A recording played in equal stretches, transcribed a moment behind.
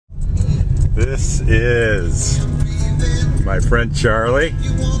This is my friend Charlie,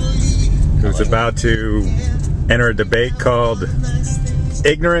 who's about to enter a debate called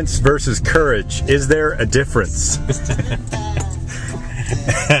ignorance versus courage. Is there a difference?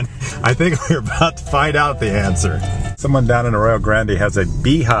 And I think we're about to find out the answer. Someone down in Arroyo Grande has a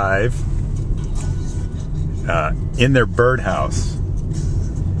beehive in their birdhouse,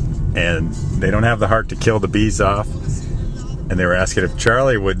 and they don't have the heart to kill the bees off. And they were asking if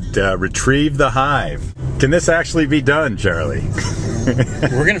Charlie would retrieve the hive. Can this actually be done, Charlie?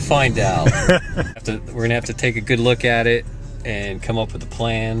 We're gonna find out. We're gonna have to take a good look at it and come up with a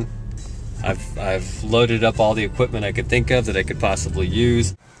plan. I've loaded up all the equipment I could think of that I could possibly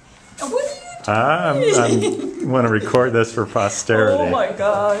use. What are you doing? I want to record this for posterity. Oh my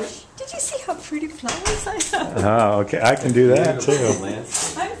gosh. Did you see how pretty flowers I have? Oh, okay. I can do that too.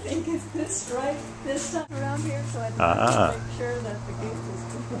 I think it's this stripe this time around here, so I just want to make sure that the gift is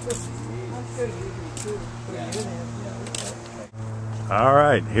good. I'm sure you do too. All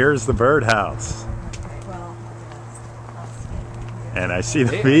right, here's the birdhouse. Well, and I see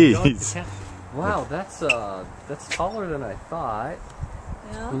the bees. Wow, that's taller than I thought.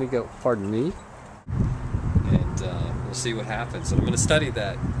 yeah. Let me go. Pardon me. And we'll see what happens. And I'm going to study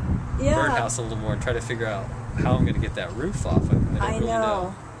that birdhouse a little more and try to figure out how I'm going to get that roof off. I don't really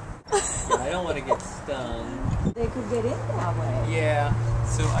know. I don't want to get stung. They could get in that way. Yeah,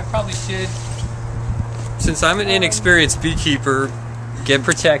 so I probably should, since I'm an inexperienced beekeeper, get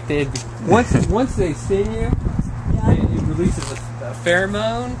protected. Once they sting you, it releases a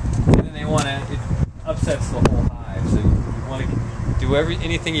pheromone, and then it upsets the whole hive. So you want to do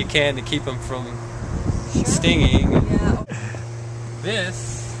anything you can to keep them from stinging. Yeah.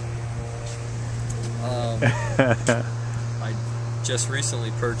 This, I just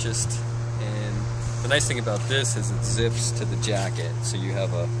recently purchased, and the nice thing about this is it zips to the jacket, so you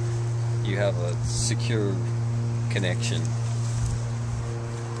have a secure connection.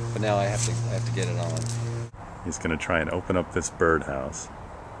 But now I have to get it on. He's going to try and open up this birdhouse.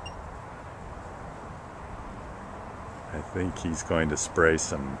 I think he's going to spray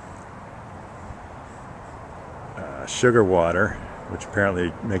some sugar water, which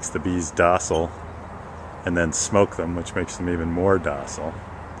apparently makes the bees docile, and then smoke them, which makes them even more docile.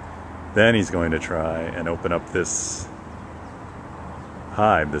 Then he's going to try and open up this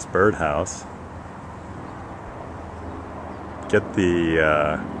hive, this birdhouse, get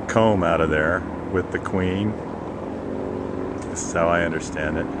the comb out of there with the queen. This is how I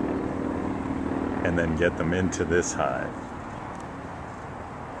understand it. And then get them into this hive.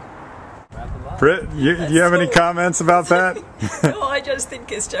 Britt, you have any comments about that? No, I just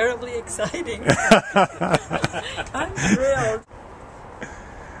think it's terribly exciting. I'm thrilled.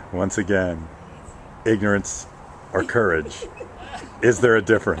 Once again, ignorance or courage. Is there a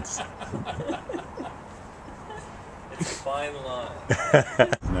difference? It's a fine line.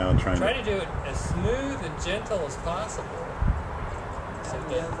 Now Try to do it as smooth and gentle as possible, so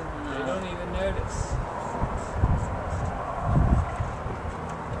that they don't even notice.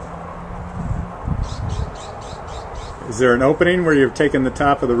 Is there an opening where you've taken the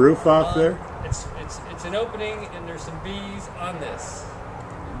top of the roof off there? It's an opening, and there's some bees on this.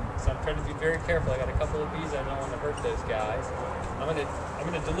 So I'm trying to be very careful. I got a couple of bees. I don't want to hurt those guys. I'm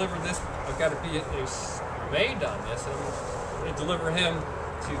gonna deliver this. I've got a bee who's remained on this, and I'm gonna deliver him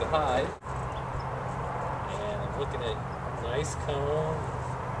to the hive. And I'm looking at nice comb.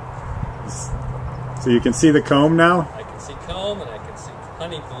 So you can see the comb now? I can see comb, and I can see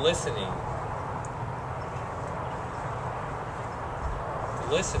honey glistening.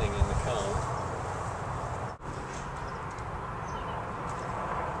 Glistening in the comb.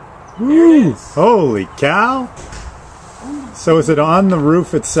 Ooh, holy cow! So is it on the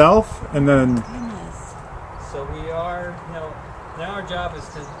roof itself, and then? So we are now our job is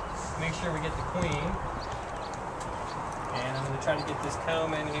to make sure we get the queen, and I'm going to try to get this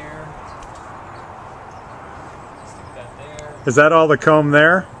comb in here. Stick that there. Is that all the comb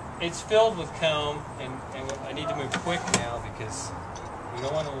there? It's filled with comb, and I need to move quick now because we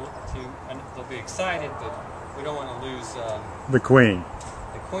don't want to. And they'll be excited, but we don't want to lose the queen.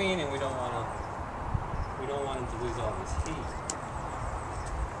 The queen, and we don't want him to lose all his heat.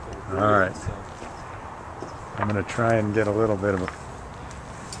 All right. So I'm going to try and get a little bit of a,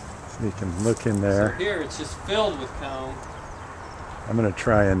 so you can look in there. So here it's just filled with comb. I'm going to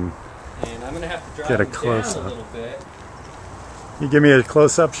try and I'm going to have to drive get a him close down up. a little bit. You give me a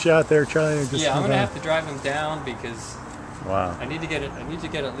close-up shot there, Charlie? Yeah, I'm going to have to drive him down because wow. I need to get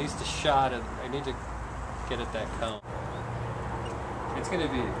at least a shot of. I need to get at that comb. It's going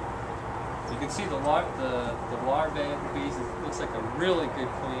to be You can see the larvae of the bees. It looks like a really good,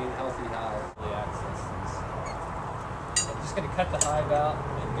 clean, healthy hive. Really access this. So I'm just going to cut the hive out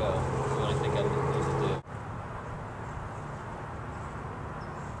and go. That's what I think I'm supposed to do.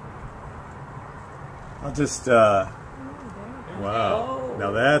 I'll just, wow.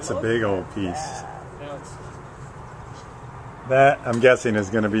 Now that's a big old piece. That, I'm guessing, is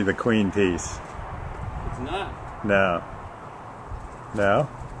going to be the queen piece. It's not. No. No?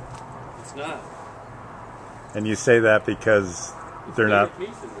 It's not. And you say that because they're not...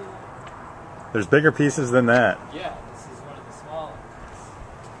 Pieces in it. There's bigger pieces than that. Yeah, this is one of the smaller.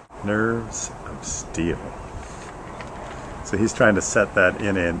 Nerves of steel. So he's trying to set that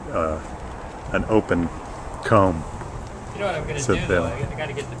in an open comb. You know what I'm going to So do, though? I got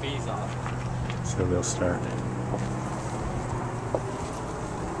to get the bees off. So they'll start.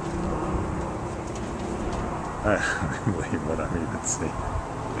 I don't believe what I'm even seeing.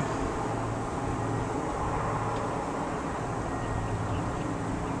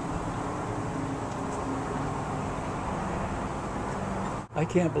 I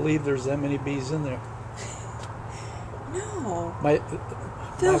can't believe there's that many bees in there. No. My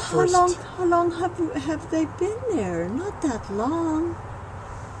Phil, first... how long have they been there? Not that long.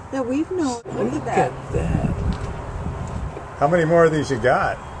 That we've known. Look at that. How many more of these you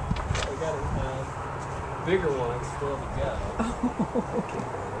got? I got a bigger one still to go. Oh, okay.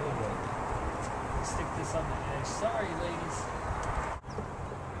 There you go. Stick this on the edge. Sorry, ladies.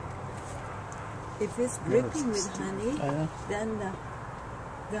 If it's dripping with honey, then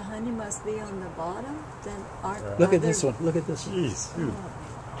the honey must be on the bottom. Then Look at this one. Look at this one. Jeez. Oh.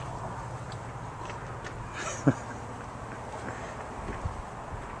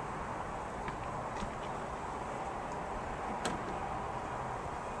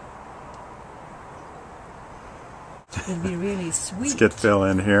 It'd be really sweet. Let's get Phil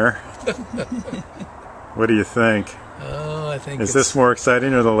in here. What do you think? Oh, I think Is this more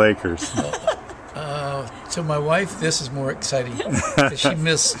exciting or the Lakers? To my wife, this is more exciting because she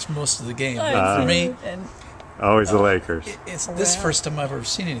missed most of the game. But for me, Always the Lakers. it's this first time I've ever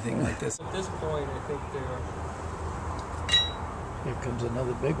seen anything like this. At this point, I think they're... Here comes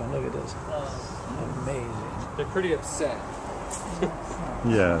another big one. Look at this. Amazing. They're pretty upset.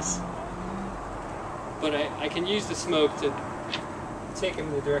 Yes. But I can use the smoke to take them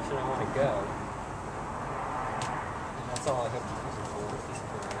in the direction I want to go. And that's all I have to use it for at this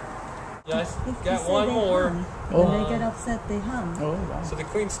point. Just got one more. When they get upset, they hum. Oh, wow. So the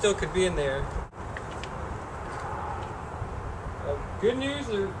queen still could be in there. Good news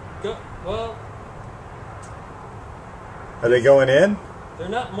or well, Are they going in? they're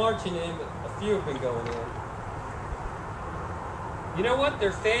not marching in, but a few have been going in. You know what?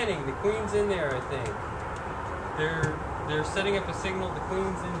 They're fanning. The queen's in there, I think. They're setting up a signal. The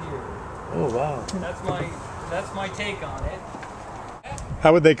queen's in here. Oh, wow. That's my take on it.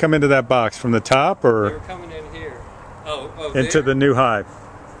 How would they come into that box? From the top They're or coming in here. Oh, into there? the new hive?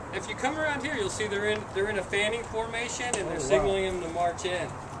 If you come around here, you'll see they're in a fanning formation, and they're signaling them to march in.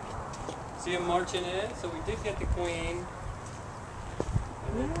 See them marching in? So we did get the queen.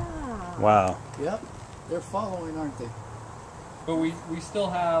 Yeah. Wow. Yep. They're following, aren't they? But we still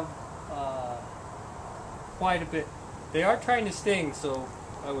have quite a bit. They are trying to sting, so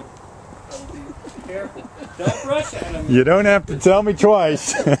I would be careful. Don't rush at them. You don't have to tell me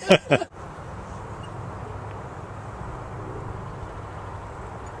twice.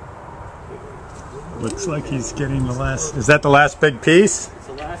 Looks like he's getting the last. Is that the last big piece? It's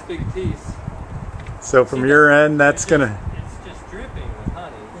the last big piece. So from your end, that's gonna. It's just dripping with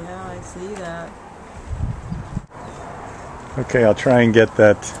honey. Yeah, I see that. Okay, I'll try and get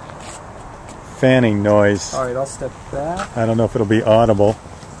that fanning noise. All right, I'll step back. I don't know if it'll be audible.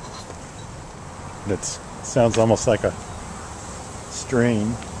 It sounds almost like a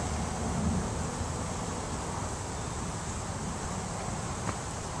string.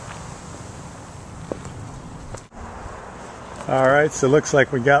 All right, so it looks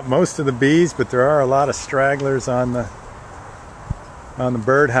like we got most of the bees, but there are a lot of stragglers on the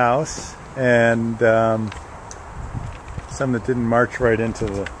birdhouse, and some that didn't march right into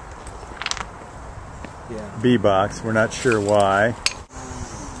the bee box. We're not sure why.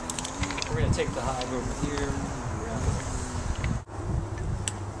 We're going to take the hive over here.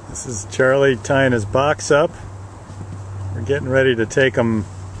 This is Charlie tying his box up. We're getting ready to take them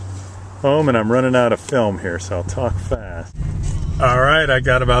home, and I'm running out of film here, so I'll talk fast. All right, I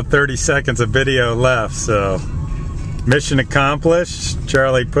got about 30 seconds of video left, so mission accomplished.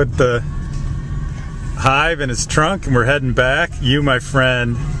 Charlie put the hive in his trunk, and we're heading back. You, my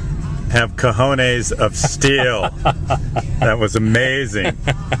friend, have cojones of steel. That was amazing.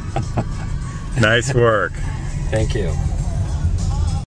 Nice work. Thank you.